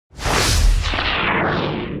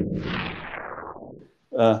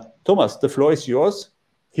Thomas, the floor is yours.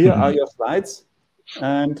 Here are your slides,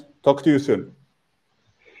 and talk to you soon.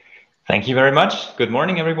 Thank you very much. Good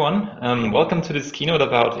morning, everyone. Welcome to this keynote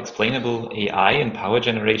about explainable AI in power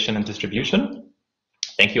generation and distribution.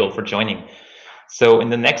 Thank you all for joining. So in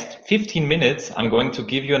the next 15 minutes, I'm going to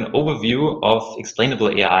give you an overview of explainable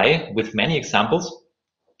AI with many examples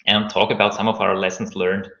and talk about some of our lessons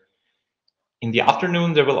learned. In the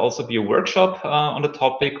afternoon, there will also be a workshop on the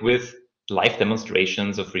topic with live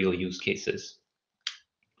demonstrations of real use cases.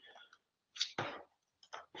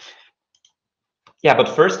 Yeah, but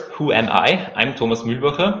first, who am I? I'm Thomas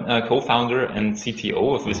Mühlbacher, co-founder and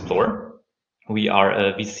CTO of Visplore. We are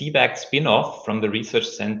a VC-backed spin-off from the research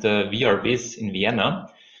center VRVis in Vienna,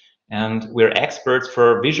 and we're experts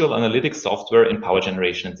for visual analytics software in power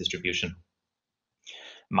generation and distribution.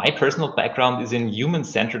 My personal background is in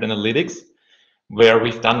human-centered analytics, where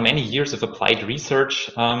we've done many years of applied research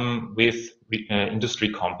with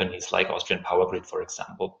industry companies like Austrian Power Grid, for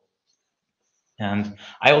example. And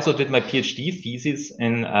I also did my PhD thesis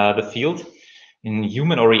in the field in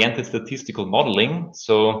human-oriented statistical modeling,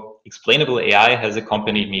 so explainable AI has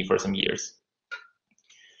accompanied me for some years.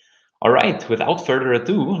 All right, without further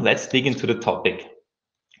ado, let's dig into the topic.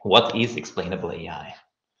 What is explainable AI?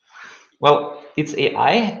 Well, it's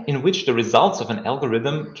AI in which the results of an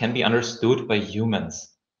algorithm can be understood by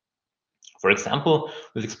humans. For example,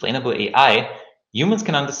 with explainable AI, humans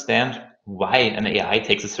can understand why an AI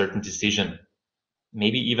takes a certain decision.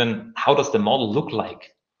 Maybe even how does the model look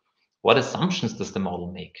like? What assumptions does the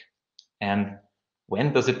model make? And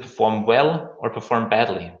when does it perform well or perform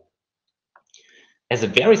badly? As a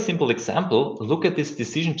very simple example, look at this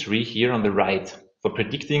decision tree here on the right for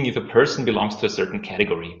predicting if a person belongs to a certain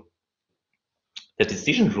category. The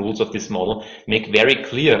decision rules of this model make very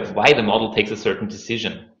clear why the model takes a certain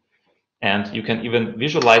decision. And you can even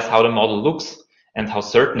visualize how the model looks and how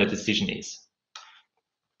certain a decision is.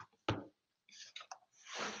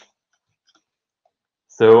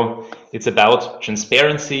 So it's about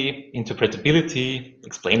transparency, interpretability,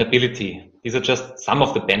 explainability. These are just some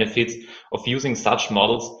of the benefits of using such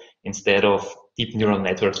models instead of deep neural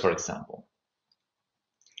networks, for example.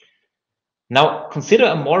 Now, consider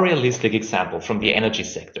a more realistic example from the energy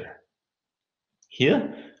sector.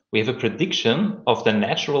 Here, we have a prediction of the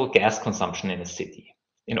natural gas consumption in a city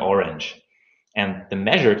in orange and the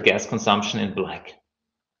measured gas consumption in black.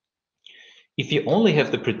 If you only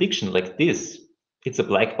have the prediction like this, it's a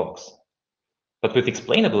black box. But with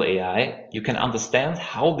explainable AI, you can understand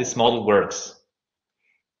how this model works.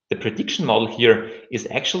 The prediction model here is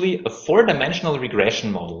actually a 4-dimensional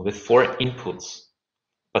regression model with 4 inputs.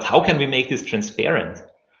 But how can we make this transparent?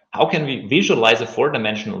 How can we visualize a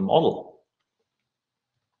 4-dimensional model?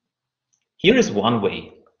 Here is one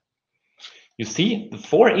way. You see the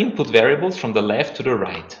 4 input variables from the left to the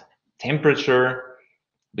right: temperature,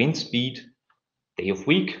 wind speed, day of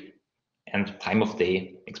week, and time of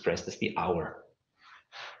day expressed as the hour.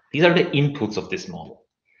 These are the inputs of this model.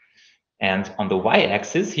 And on the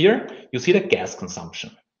y-axis here, you see the gas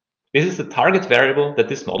consumption. This is the target variable that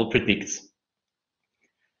this model predicts.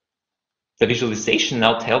 The visualization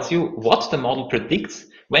now tells you what the model predicts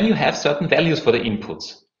when you have certain values for the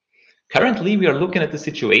inputs. Currently, we are looking at the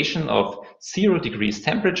situation of 0 degrees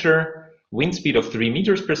temperature, wind speed of 3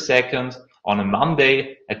 meters per second on a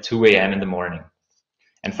Monday at 2 a.m. in the morning.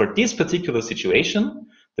 And for this particular situation,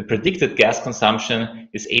 the predicted gas consumption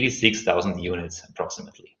is 86,000 units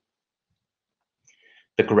approximately.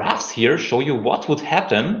 The graphs here show you what would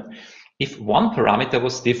happen if one parameter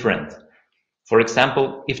was different. For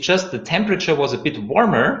example, if just the temperature was a bit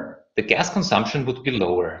warmer, the gas consumption would be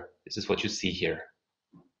lower. This is what you see here.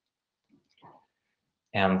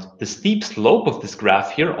 And the steep slope of this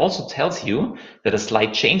graph here also tells you that a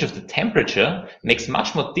slight change of the temperature makes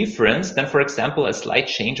much more difference than, for example, a slight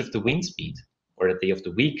change of the wind speed or a day of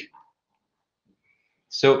the week.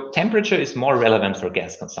 So temperature is more relevant for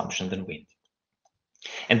gas consumption than wind.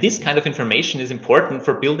 And this kind of information is important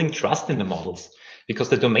for building trust in the models, because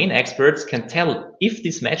the domain experts can tell if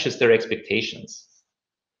this matches their expectations.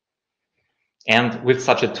 And with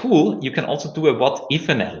such a tool, you can also do a what-if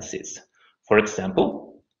analysis. For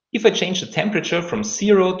example, if I change the temperature from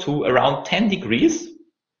 0 to around 10 degrees,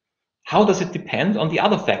 how does it depend on the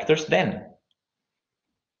other factors then?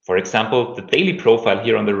 For example, the daily profile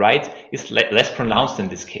here on the right is less pronounced in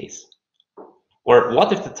this case. Or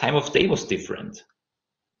what if the time of day was different?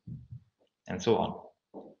 And so on.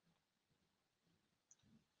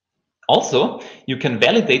 Also, you can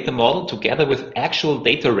validate the model together with actual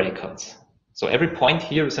data records. So every point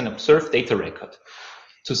here is an observed data record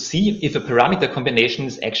to see if a parameter combination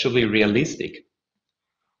is actually realistic.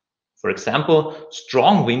 For example,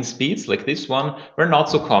 strong wind speeds like this one were not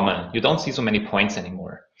so common. You don't see so many points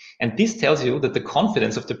anymore. And this tells you that the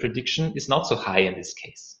confidence of the prediction is not so high in this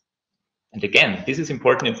case. And again, this is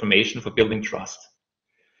important information for building trust.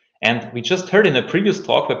 And we just heard in a previous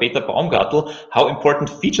talk by Peter Baumgartel how important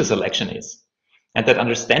feature selection is, and that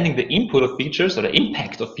understanding the input of features or the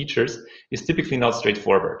impact of features is typically not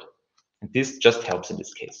straightforward. And this just helps in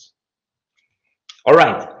this case. All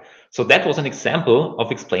right, so that was an example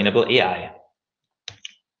of explainable AI.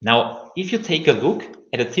 Now, if you take a look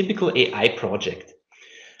at a typical AI project,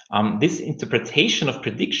 this interpretation of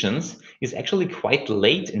predictions is actually quite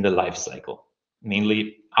late in the life cycle,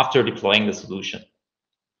 mainly after deploying the solution.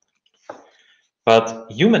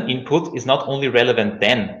 But human input is not only relevant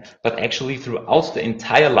then, but actually throughout the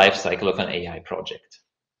entire life cycle of an AI project.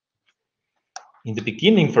 In the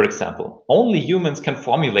beginning, for example, only humans can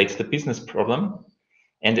formulate the business problem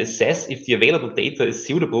and assess if the available data is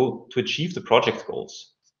suitable to achieve the project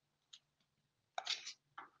goals.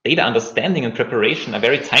 Data understanding and preparation are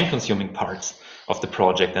very time-consuming parts of the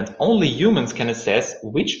project, and only humans can assess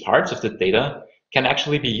which parts of the data can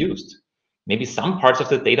actually be used. Maybe some parts of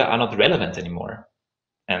the data are not relevant anymore,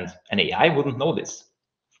 and an AI wouldn't know this.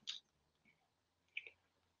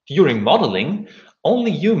 During modeling,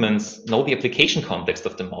 only humans know the application context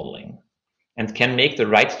of the modeling and can make the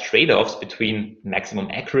right trade-offs between maximum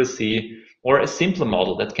accuracy or a simpler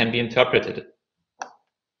model that can be interpreted.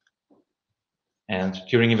 And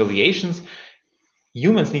during evaluations,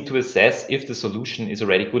 humans need to assess if the solution is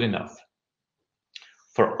already good enough.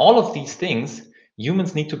 For all of these things,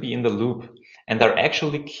 humans need to be in the loop and are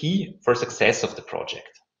actually key for success of the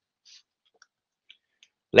project.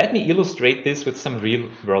 Let me illustrate this with some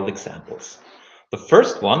real-world examples. The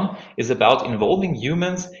first one is about involving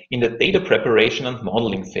humans in the data preparation and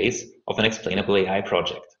modeling phase of an explainable AI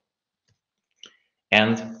project.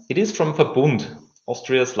 And it is from Verbund,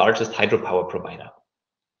 Austria's largest hydropower provider.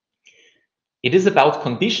 It is about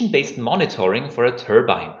condition-based monitoring for a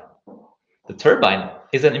turbine. The turbine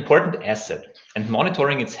is an important asset, and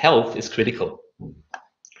monitoring its health is critical.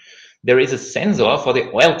 There is a sensor for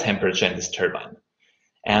the oil temperature in this turbine,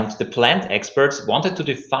 and the plant experts wanted to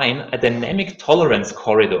define a dynamic tolerance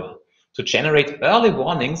corridor to generate early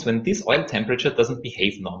warnings when this oil temperature doesn't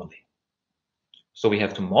behave normally. So we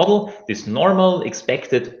have to model this normal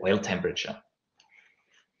expected oil temperature.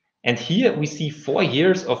 And here we see 4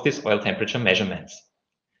 years of this oil temperature measurements.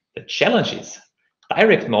 The challenge is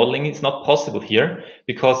direct modeling is not possible here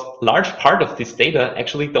because large part of this data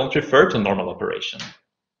actually don't refer to normal operation.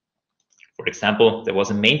 For example, there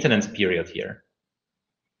was a maintenance period here.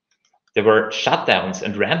 There were shutdowns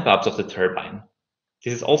and ramp-ups of the turbine.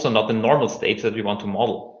 This is also not the normal state that we want to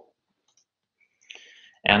model.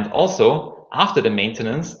 And also, after the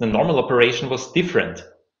maintenance, the normal operation was different,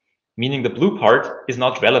 meaning the blue part is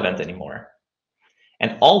not relevant anymore.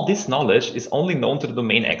 And all this knowledge is only known to the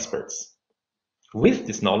domain experts. With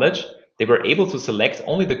this knowledge, they were able to select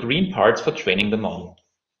only the green parts for training the model.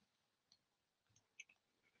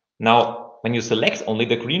 Now, when you select only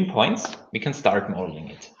the green points, we can start modeling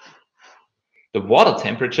it. The water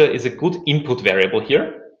temperature is a good input variable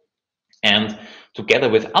here, and together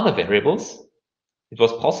with other variables, it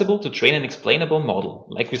was possible to train an explainable model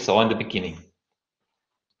like we saw in the beginning.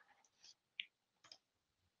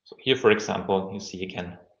 So here, for example, you see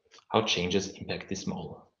again how changes impact this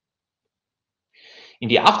model. In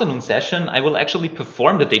the afternoon session, I will actually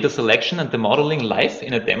perform the data selection and the modeling live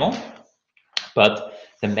in a demo, but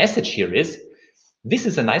the message here is, this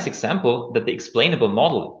is a nice example that the explainable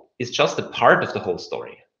model is just a part of the whole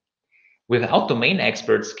story. Without domain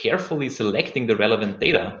experts carefully selecting the relevant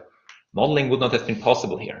data, modeling would not have been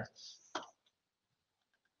possible here.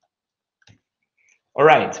 All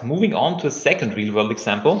right, moving on to a second real-world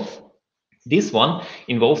example. This one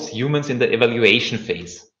involves humans in the evaluation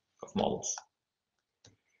phase of models.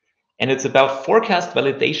 And it's about forecast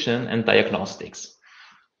validation and diagnostics.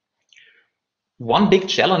 One big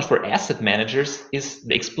challenge for asset managers is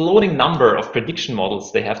the exploding number of prediction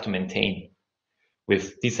models they have to maintain.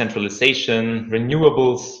 With decentralization,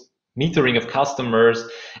 renewables, metering of customers,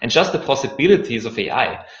 and just the possibilities of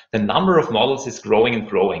AI, the number of models is growing and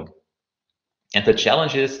growing. And the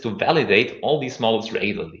challenge is to validate all these models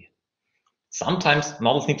regularly. Sometimes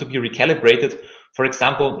models need to be recalibrated, for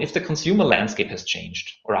example, if the consumer landscape has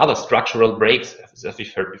changed, or other structural breaks, as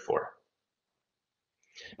we've heard before.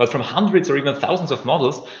 But from hundreds or even thousands of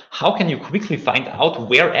models, how can you quickly find out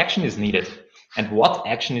where action is needed and what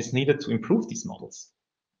action is needed to improve these models?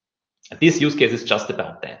 And this use case is just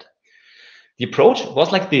about that. The approach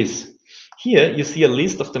was like this. Here you see a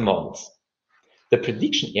list of the models. The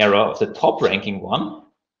prediction error of the top ranking one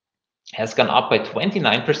has gone up by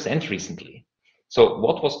 29% recently. So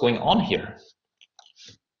what was going on here?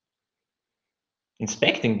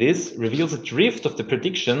 Inspecting this reveals a drift of the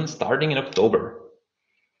prediction starting in October.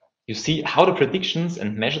 You see how the predictions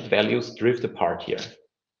and measured values drift apart here.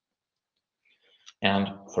 And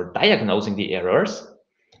for diagnosing the errors,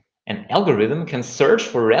 an algorithm can search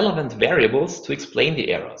for relevant variables to explain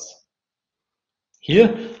the errors.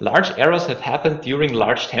 Here, large errors have happened during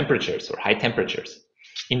large temperatures or high temperatures,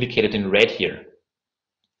 indicated in red here.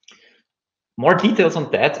 More details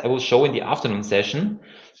on that I will show in the afternoon session,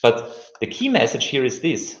 but the key message here is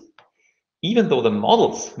this. Even though the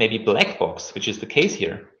models may be black box, which is the case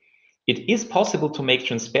here, it is possible to make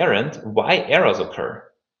transparent why errors occur.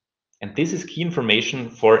 And this is key information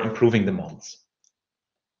for improving the models.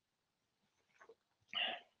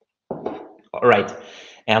 All right,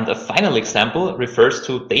 and a final example refers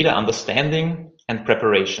to data understanding and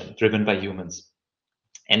preparation driven by humans.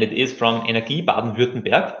 And it is from Energie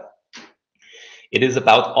Baden-Württemberg. It is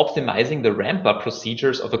about optimizing the ramp-up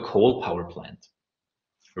procedures of a coal power plant.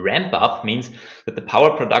 Ramp-up means that the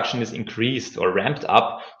power production is increased or ramped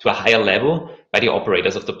up to a higher level by the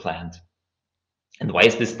operators of the plant. And why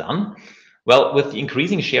is this done? Well, with the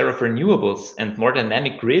increasing share of renewables and more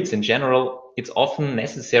dynamic grids in general, it's often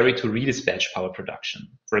necessary to redispatch power production,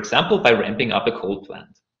 for example, by ramping up a coal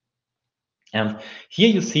plant. And here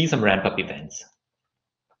you see some ramp-up events.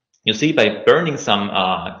 You see, by burning some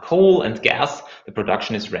coal and gas, the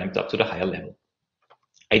production is ramped up to the higher level.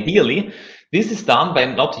 Ideally, this is done by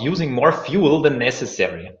not using more fuel than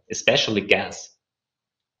necessary, especially gas.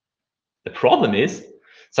 The problem is,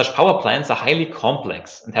 such power plants are highly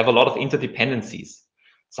complex and have a lot of interdependencies.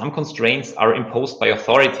 Some constraints are imposed by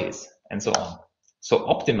authorities, and so on. So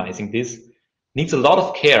optimizing this needs a lot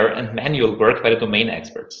of care and manual work by the domain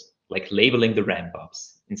experts, like labeling the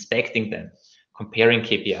ramp-ups, inspecting them, comparing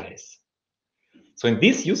KPIs. So in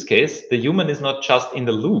this use case, the human is not just in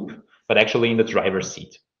the loop, but actually in the driver's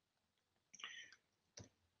seat.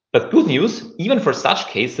 But good news, even for such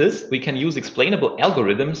cases, we can use explainable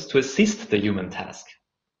algorithms to assist the human task.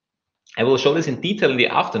 I will show this in detail in the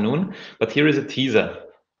afternoon, but here is a teaser.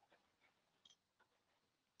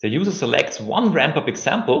 The user selects one ramp-up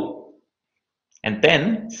example, and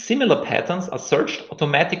then similar patterns are searched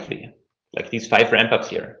automatically, like these 5 ramp-ups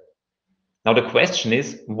here. Now the question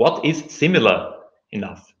is, what is similar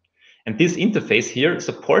enough? And this interface here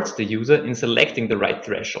supports the user in selecting the right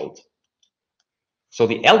threshold. So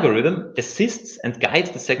the algorithm assists and guides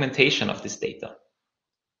the segmentation of this data.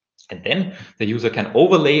 And then the user can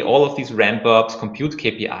overlay all of these ramp-ups, compute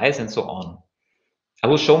KPIs, and so on. I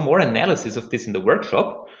will show more analysis of this in the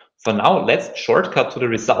workshop. For now, let's shortcut to the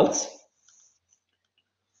results.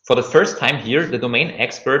 For the first time here, the domain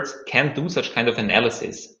experts can do such kind of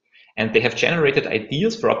analysis, and they have generated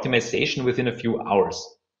ideas for optimization within a few hours.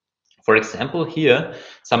 For example, here,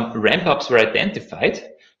 some ramp-ups were identified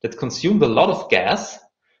that consumed a lot of gas,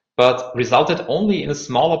 but resulted only in a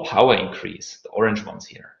smaller power increase, the orange ones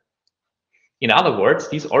here. In other words,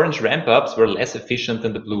 these orange ramp-ups were less efficient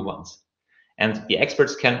than the blue ones, and the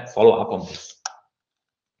experts can follow up on this.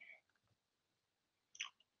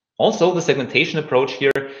 Also, the segmentation approach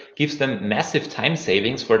here gives them massive time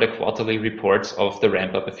savings for the quarterly reports of the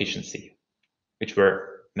ramp-up efficiency, which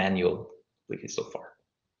were manual so far.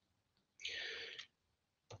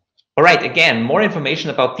 All right, again, more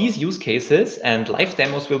information about these use cases and live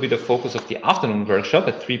demos will be the focus of the afternoon workshop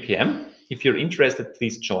at 3 p.m. If you're interested,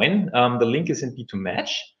 please join. The link is in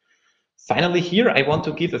B2Match. Finally, here, I want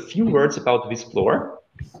to give a few words about Visplore.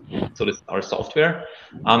 So this is our software.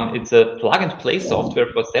 It's a plug-and-play software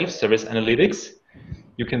for self-service analytics.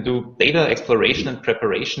 You can do data exploration and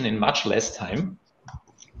preparation in much less time.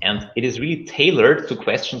 And it is really tailored to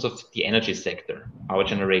questions of the energy sector, power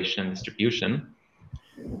generation, distribution.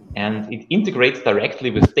 And it integrates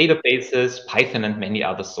directly with databases, Python, and many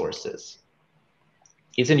other sources.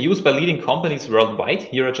 It's in use by leading companies worldwide.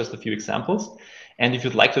 Here are just a few examples. And if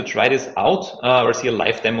you'd like to try this out or see a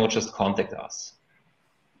live demo, just contact us.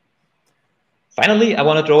 Finally, I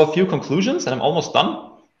want to draw a few conclusions, and I'm almost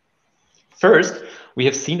done. First, we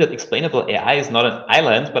have seen that explainable AI is not an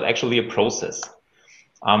island, but actually a process.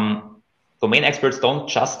 Domain experts don't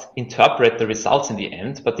just interpret the results in the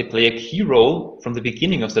end, but they play a key role from the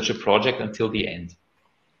beginning of such a project until the end.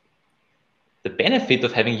 The benefit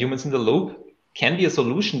of having humans in the loop can be a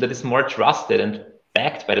solution that is more trusted and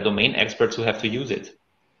backed by the domain experts who have to use it.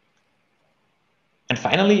 And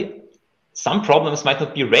finally, some problems might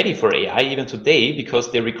not be ready for AI even today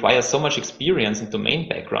because they require so much experience and domain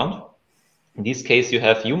background. In this case, you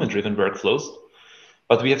have human-driven workflows.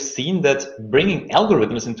 But we have seen that bringing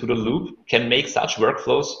algorithms into the loop can make such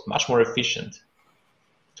workflows much more efficient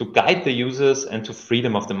to guide the users and to free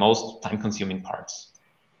them of the most time-consuming parts.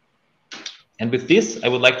 And with this, I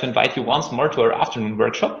would like to invite you once more to our afternoon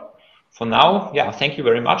workshop. For now, yeah, thank you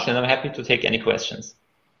very much, and I'm happy to take any questions.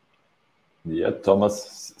 Yeah,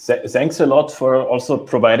 Thomas, thanks a lot for also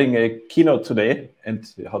providing a keynote today, and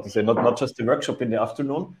how to say, not just the workshop in the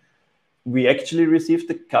afternoon. We actually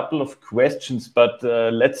received a couple of questions, but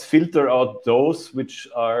let's filter out those which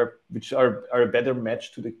are a better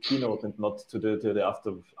match to the keynote and not to the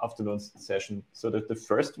afternoon session. So that the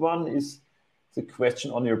first one is the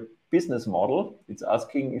question on your business model. It's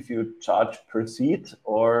asking if you charge per seat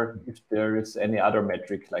or if there is any other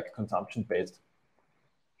metric like consumption based.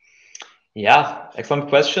 Yeah, excellent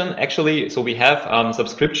question. Actually, so we have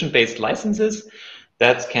subscription-based licenses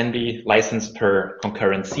that can be licensed per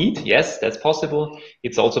concurrent seat. Yes, that's possible.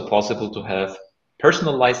 It's also possible to have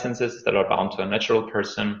personal licenses that are bound to a natural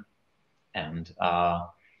person. And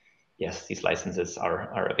yes, these licenses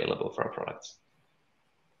are available for our products.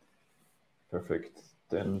 Perfect.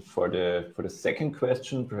 Then for the second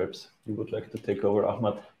question, perhaps you would like to take over,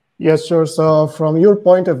 Ahmad. Yes, sure. So from your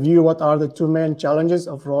point of view, what are the two main challenges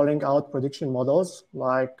of rolling out prediction models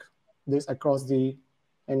like this across the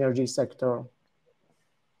energy sector?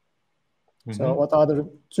 Mm-hmm. So what are the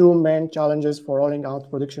two main challenges for rolling out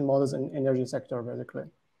prediction models in energy sector, basically?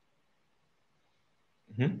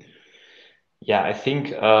 Mm-hmm. Yeah, I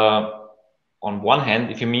think on one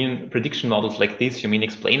hand, if you mean prediction models like this, you mean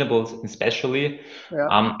explainables especially. Yeah.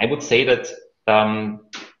 I would say that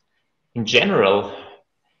in general,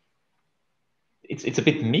 it's a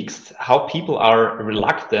bit mixed how people are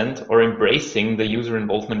reluctant or embracing the user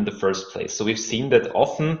involvement in the first place. So we've seen that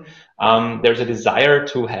often there's a desire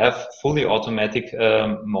to have fully automatic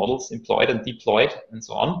models employed and deployed and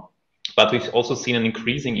so on. But we've also seen an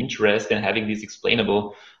increasing interest in having these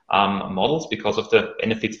explainable models because of the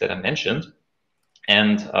benefits that I mentioned.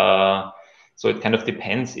 And so it kind of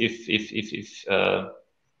depends if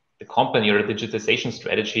the company or a digitization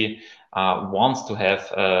strategy wants to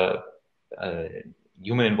have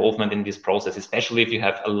human involvement in this process, especially if you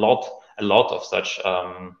have a lot of such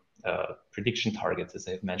prediction targets, as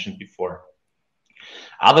I've mentioned before.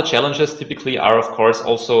 Other challenges typically are, of course,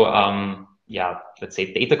 also, let's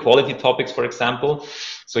say data quality topics, for example.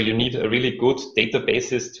 So you need a really good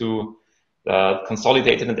databases to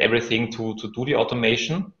consolidate it and everything to do the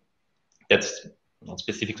automation. That's not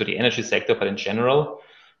specific to the energy sector, but in general,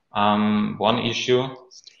 one issue.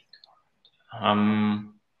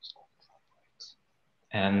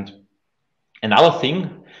 And another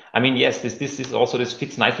thing, I mean, yes, this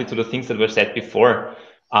fits nicely to the things that were said before.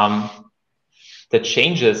 The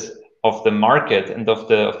changes of the market and of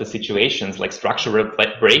the situations, like structural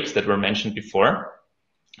breaks that were mentioned before,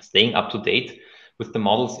 staying up to date with the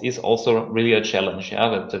models is also really a challenge.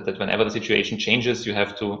 Yeah, that whenever the situation changes, you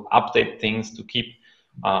have to update things to keep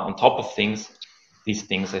on top of things. These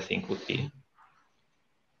things, I think, would be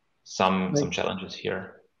some challenges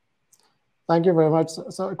here. Thank you very much.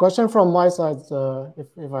 So a question from my side,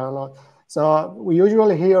 if I allow. So we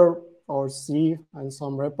usually hear or see in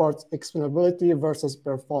some reports explainability versus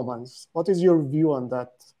performance. What is your view on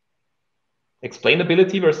that?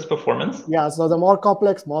 Explainability versus performance? Yeah, so the more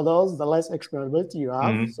complex models, the less explainability you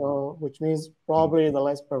have. Mm-hmm. So which means probably the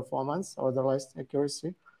less performance or the less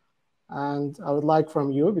accuracy. And I would like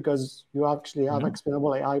from you, because you actually have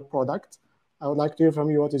explainable AI product, I would like to hear from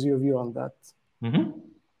you, what is your view on that? Mm-hmm.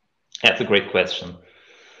 That's a great question.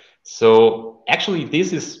 So actually,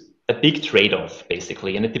 this is a big trade-off,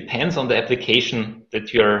 basically, and it depends on the application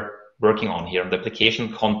that you're working on here, on the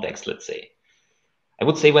application context, let's say. I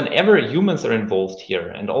would say whenever humans are involved here,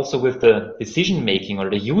 and also with the decision-making or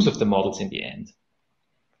the use of the models in the end,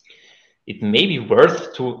 it may be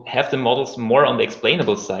worth to have the models more on the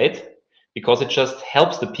explainable side, because it just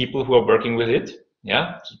helps the people who are working with it,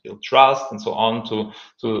 yeah, to build trust and so on, to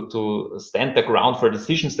stand the ground for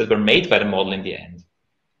decisions that were made by the model in the end.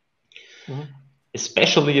 Mm-hmm.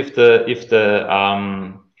 Especially if the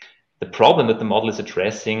problem that the model is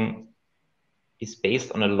addressing is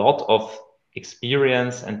based on a lot of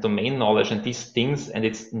experience and domain knowledge and these things, and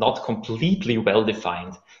it's not completely well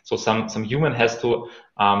defined. So some human has to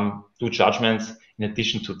do judgments in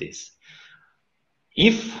addition to this.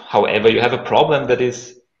 If, however, you have a problem that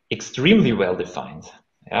is extremely well defined,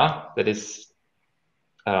 yeah, that is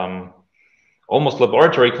almost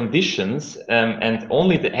laboratory conditions, and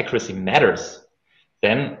only the accuracy matters,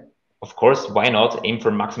 then of course, why not aim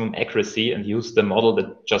for maximum accuracy and use the model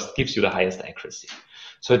that just gives you the highest accuracy?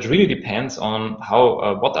 So it really depends on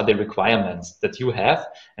how, what are the requirements that you have,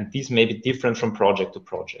 and these may be different from project to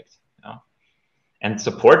project. Yeah. And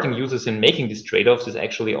supporting users in making these trade-offs is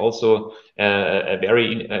actually also a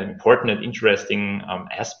very important and interesting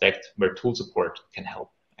aspect where tool support can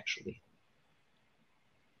help, actually.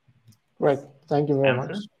 Great. Thank you very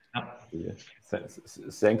much. Yeah.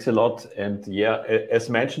 Thanks a lot. And yeah, as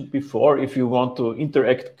mentioned before, if you want to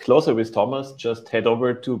interact closer with Thomas, just head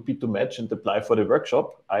over to P2Match and apply for the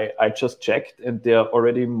workshop. I just checked, and there are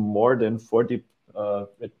already more than 40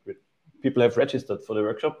 people have registered for the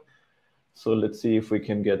workshop. So let's see if we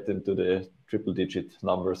can get into the triple-digit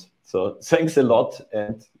numbers. So thanks a lot,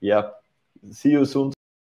 and yeah, see you soon.